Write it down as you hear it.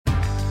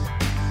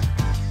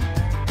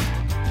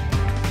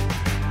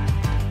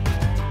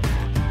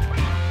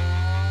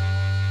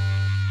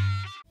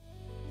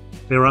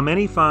There are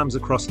many farms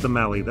across the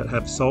mallee that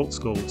have salt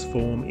scalds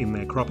form in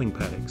their cropping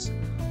paddocks,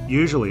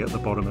 usually at the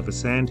bottom of a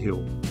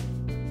sandhill.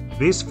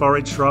 This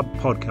Forage Shrub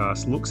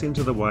podcast looks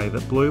into the way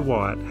that Blue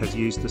Wyatt has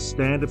used a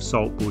stand of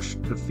saltbush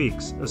to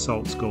fix a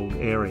salt scald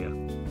area.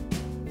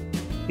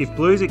 If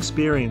Blue's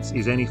experience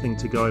is anything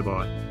to go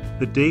by,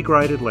 the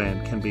degraded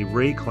land can be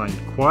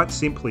reclaimed quite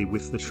simply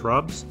with the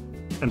shrubs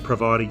and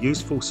provide a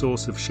useful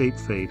source of sheep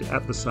feed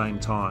at the same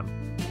time.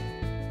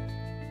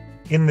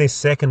 In this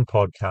second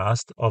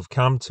podcast, I've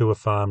come to a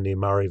farm near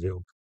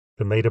Murrayville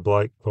to meet a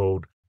bloke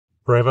called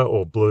Trevor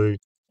or Blue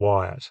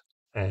Wyatt.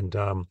 And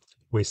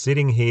we're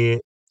sitting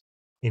here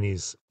in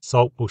his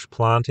saltbush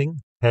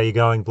planting. How you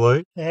going,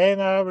 Blue? Yeah,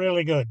 no,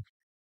 really good.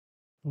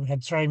 We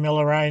had 3 mil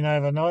of rain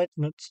overnight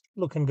and it's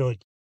looking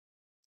good.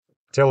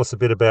 Tell us a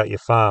bit about your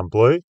farm,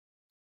 Blue.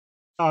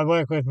 I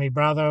work with my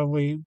brother.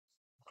 We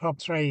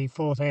crop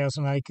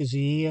 4,000 acres a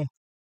year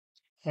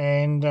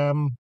and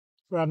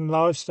run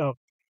livestock,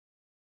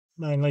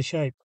 mainly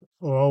sheep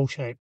or all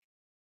sheep.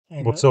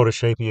 And What sort of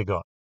sheep have you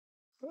got?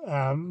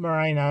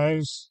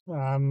 Merinos,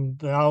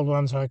 the old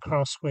ones I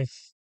cross with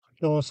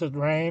Dorset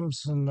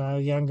rams and the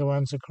younger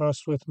ones are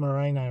crossed with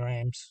Merino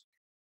rams.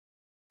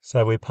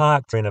 So we're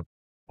parked in a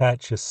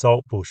patch of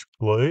saltbush,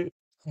 Blue.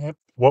 Yep.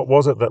 What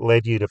was it that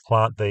led you to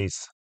plant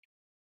these?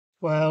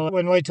 Well,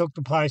 when we took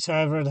the place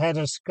over, it had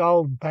a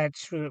scald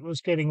patch that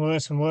was getting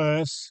worse and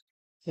worse.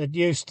 It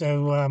used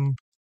to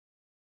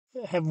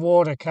have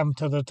water come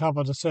to the top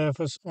of the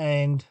surface,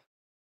 and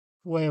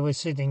where we're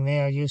sitting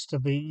now used to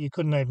be, you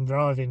couldn't even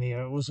drive in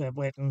here. It was that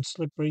wet and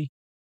slippery,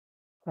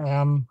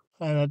 and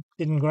it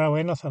didn't grow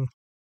anything.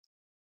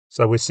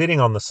 So we're sitting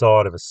on the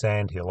side of a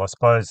sandhill. I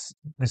suppose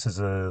this is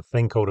a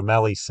thing called a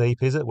mallee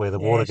seep, is it? Where the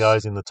water Yes.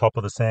 goes in the top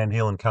of the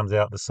sandhill and comes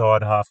out the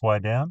side halfway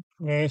down?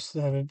 Yes,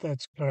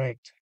 that's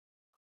correct.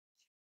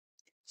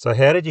 So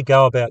how did you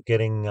go about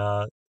getting,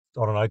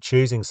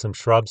 choosing some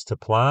shrubs to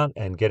plant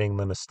and getting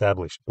them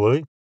established,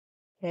 Blue?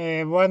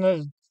 Yeah,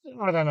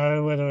 I don't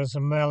know whether it was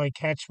a Mallee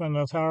Catchment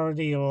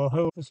Authority or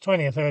who. It was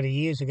 20 or 30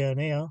 years ago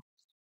now.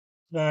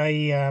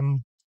 They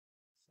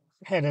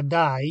had a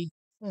day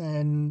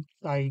and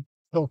they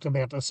talked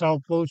about the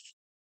saltbush,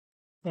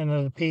 and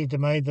it appeared to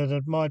me that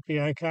it might be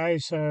okay,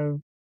 so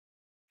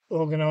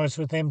organised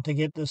with them to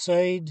get the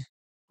seed,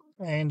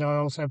 and I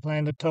also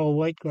planted tall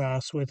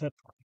wheatgrass with it,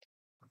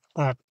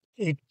 but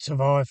it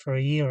survived for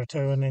a year or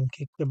two and then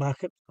kicked the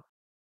bucket.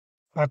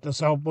 But the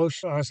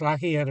saltbush, I was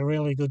lucky, had a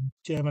really good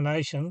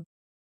germination,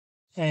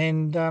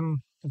 and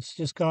it's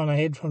just gone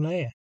ahead from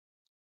there.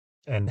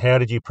 And how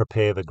did you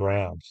prepare the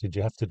ground? Did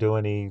you have to do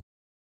any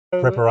So,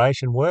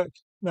 preparation work?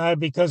 no,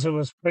 because it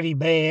was pretty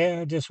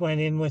bare, I just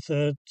went in with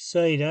a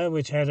seeder,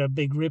 which had a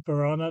big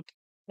ripper on it,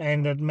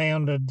 and it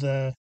mounded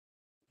the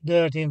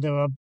dirt into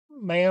a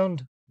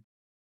mound,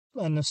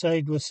 and the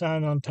seed was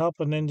sown on top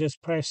and then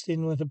just pressed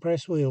in with a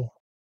press wheel.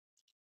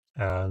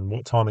 And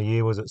what time of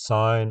year was it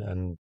sown?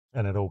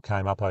 And it all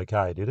came up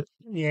okay, did it?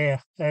 Yeah,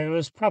 it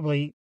was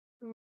probably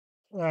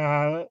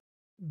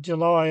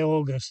July,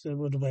 August it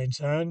would have been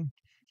sown,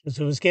 because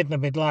it was getting a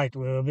bit late.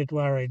 We were a bit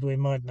worried we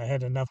mightn't have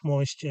had enough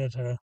moisture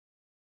to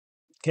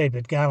keep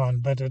it going,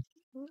 but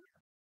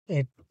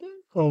it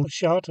all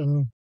shot,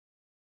 and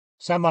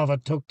some of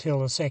it took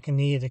till the second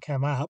year to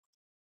come up,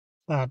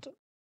 but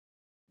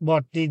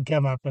what did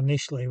come up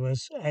initially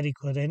was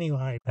adequate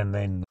anyway. And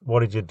then what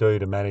did you do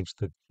to manage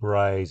the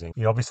grazing?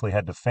 You obviously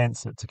had to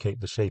fence it to keep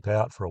the sheep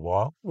out for a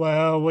while.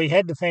 Well, we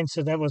had to fence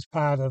it. That was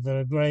part of the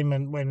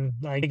agreement when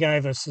they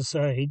gave us the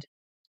seed,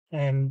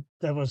 and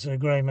that was the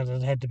agreement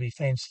it had to be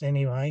fenced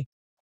anyway.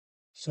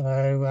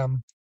 So,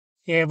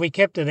 yeah, we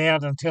kept it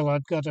out until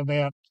I'd got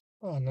about,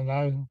 I don't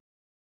know,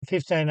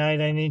 15,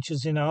 18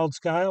 inches in old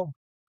scale.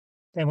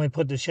 Then we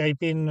put the sheep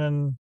in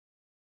and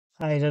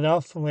ate it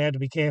off, and we had to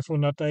be careful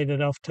not to eat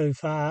it off too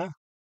far.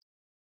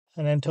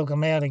 And then took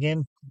them out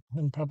again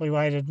and probably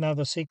waited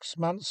another 6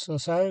 months or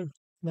so.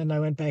 Then they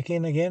went back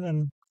in again,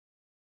 and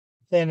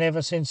then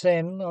ever since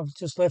then, I've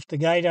just left the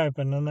gate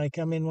open and they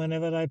come in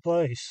whenever they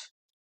please.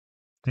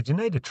 Did you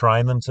need to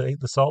train them to eat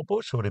the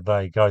saltbush, or did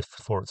they go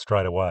for it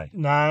straight away?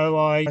 No,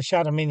 I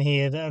shut them in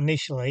here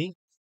initially,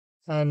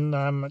 and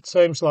it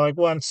seems like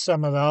once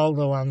some of the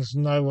older ones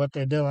know what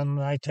they're doing,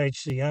 they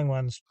teach the young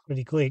ones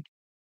pretty quick.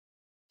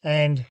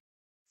 And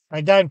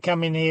they don't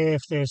come in here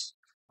if there's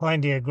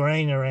plenty of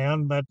green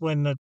around, but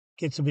when it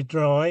gets a bit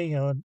dry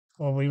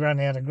or we run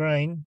out of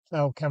green,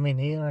 they'll come in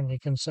here, and you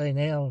can see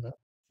now that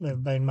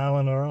they've been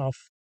mowing her off.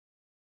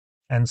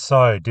 And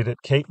so, did it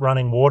keep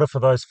running water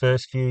for those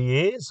first few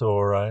years,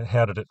 or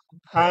how did it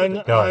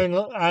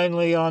go?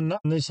 Only on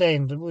this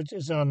end, which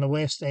is on the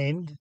west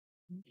end.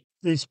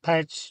 This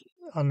patch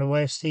on the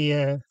west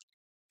here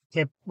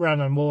kept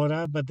running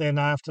water, but then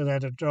after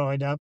that it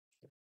dried up.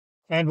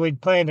 And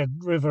we'd planted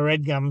river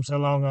red gums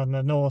along on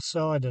the north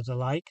side of the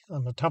lake,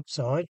 on the top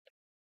side.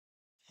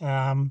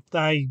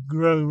 They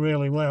grew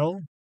really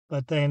well,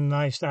 but then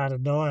they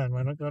started dying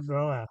when it got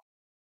drier.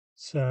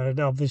 So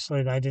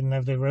obviously they didn't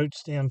have their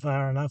roots down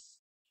far enough.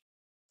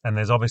 And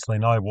there's obviously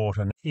no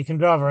water. You can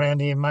drive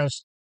around here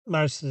most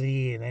of the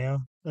year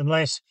now.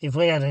 unless if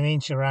we had an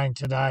inch of rain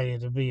today,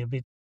 it'd be a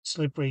bit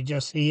slippery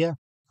just here,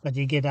 but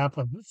you get up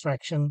a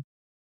fraction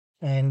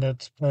and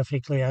it's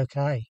perfectly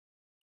okay.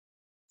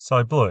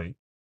 So, Blue,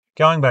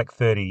 going back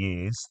 30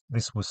 years,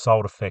 this was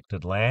salt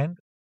affected land.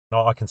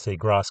 Now, I can see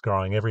grass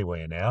growing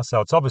everywhere now,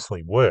 so it's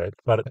obviously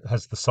worked, but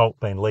has the salt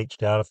been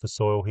leached out of the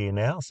soil here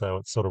now, so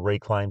it's sort of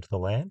reclaimed the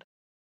land?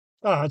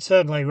 Oh, it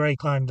certainly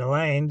reclaimed the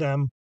land.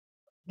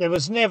 There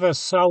was never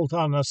salt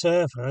on the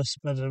surface,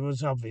 but it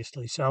was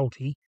obviously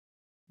salty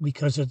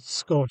because it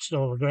scorched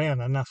all the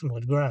ground and nothing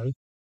would grow.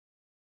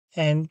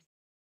 And,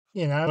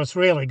 it's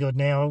really good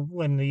now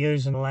when they're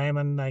using lamb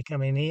and they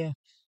come in here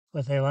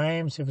with their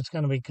lambs. If it's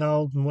going to be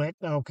cold and wet,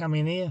 they'll come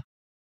in here.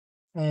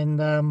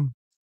 And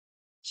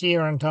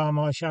shearing time,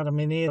 I shut them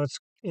in here. It's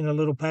in a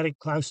little paddock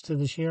close to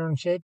the shearing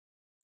shed.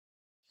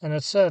 And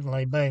it's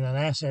certainly been an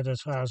asset as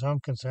far as I'm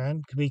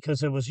concerned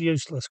because it was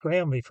useless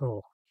ground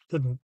before.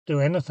 Couldn't do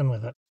anything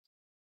with it.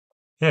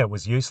 Yeah, it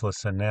was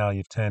useless, and now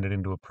you've turned it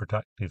into a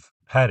productive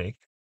paddock.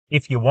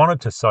 If you wanted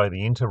to sow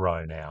the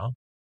interrow now,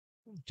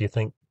 do you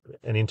think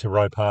an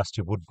interrow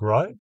pasture would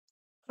grow?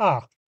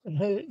 Oh,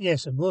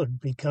 yes, it would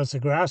because the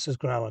grass is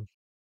growing.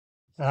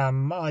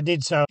 I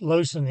did sow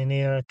lucerne in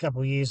here a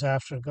couple of years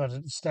after it got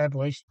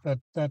established, but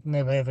that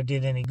never ever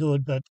did any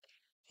good. But,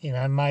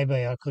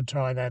 maybe I could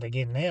try that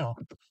again now.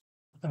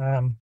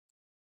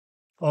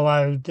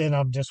 Although then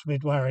I'm just a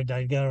bit worried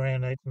they'd go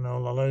around eating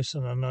all the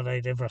lucerne and not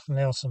eat everything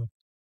else.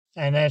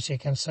 And as you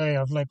can see,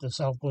 I've let the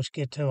saltbush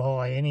get too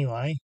high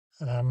anyway.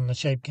 The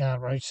sheep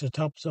can't reach the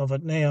tops of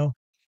it now.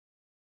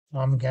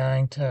 I'm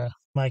going to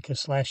make a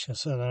slasher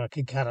so that I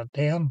could cut it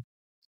down,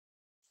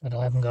 but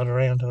I haven't got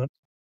around to it.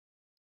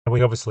 And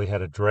we obviously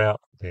had a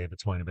drought there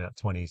between about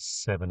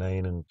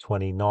 2017 and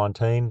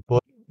 2019.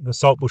 But the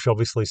saltbush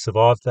obviously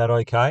survived that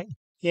okay.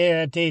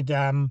 Yeah, it did.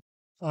 I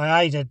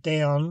ate it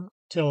down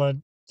till it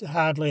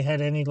hardly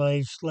had any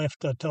leaves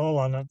left at all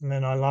on it, and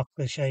then I locked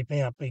the sheep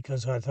out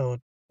because I thought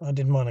I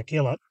didn't want to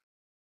kill it.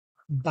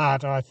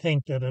 But I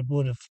think that it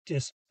would have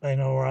just been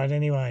all right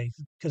anyway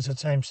because it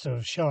seems to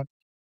have shot.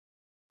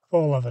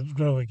 All of it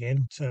grew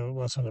again, so it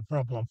wasn't a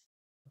problem.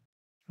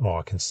 Oh,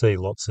 I can see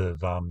lots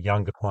of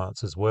younger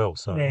plants as well,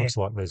 so it Yeah. looks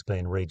like there's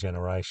been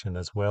regeneration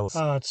as well as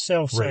Oh, it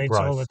self-seeds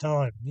all the regrowth.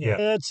 time.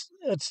 Yeah.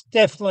 It's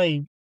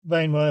definitely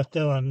been worth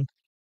doing.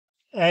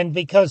 And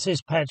because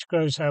this patch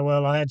grew so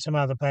well, I had some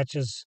other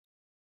patches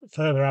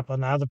further up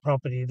on the other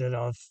property that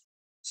I've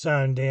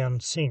sown down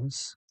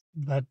since,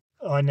 but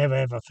I never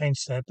ever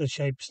fenced that. The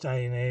sheep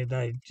stay in there.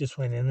 They just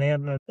went in there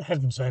and it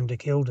hadn't seemed to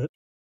killed it.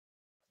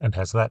 And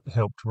has that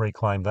helped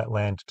reclaim that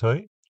land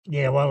too?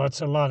 Yeah, well, it's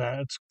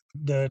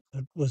dirt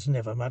that was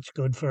never much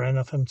good for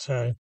anything,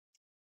 so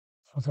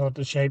I thought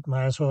the sheep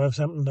may as well have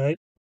something to eat.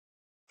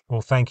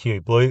 Well, thank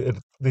you, Blue.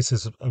 This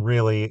is a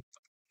really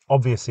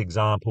obvious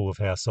example of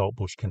how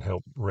saltbush can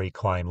help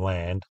reclaim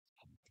land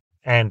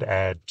and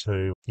add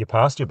to your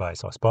pasture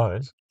base, I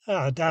suppose.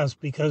 Oh, it does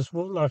because,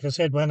 like I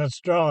said, when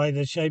it's dry,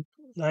 the sheep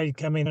they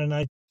come in and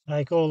they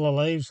take all the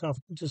leaves off,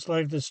 just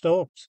leave the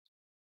stalks,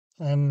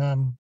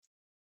 and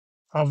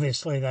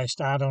obviously they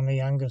start on the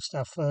younger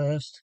stuff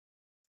first,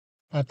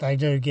 but they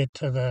do get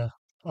to the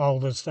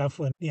older stuff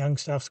when the young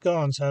stuff's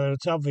gone. So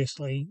it's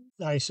obviously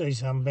they see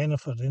some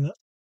benefit in it.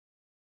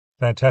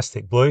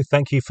 Fantastic, Blue.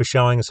 Thank you for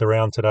showing us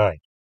around today.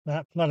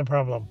 No, not a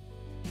problem.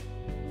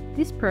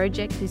 This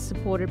project is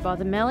supported by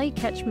the Mallee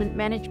Catchment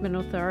Management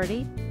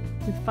Authority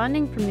with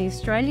funding from the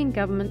Australian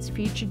Government's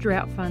Future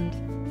Drought Fund.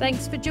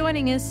 Thanks for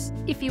joining us.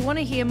 If you want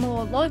to hear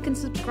more, like and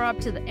subscribe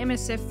to the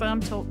MSF Farm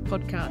Talk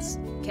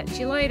podcast. Catch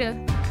you later.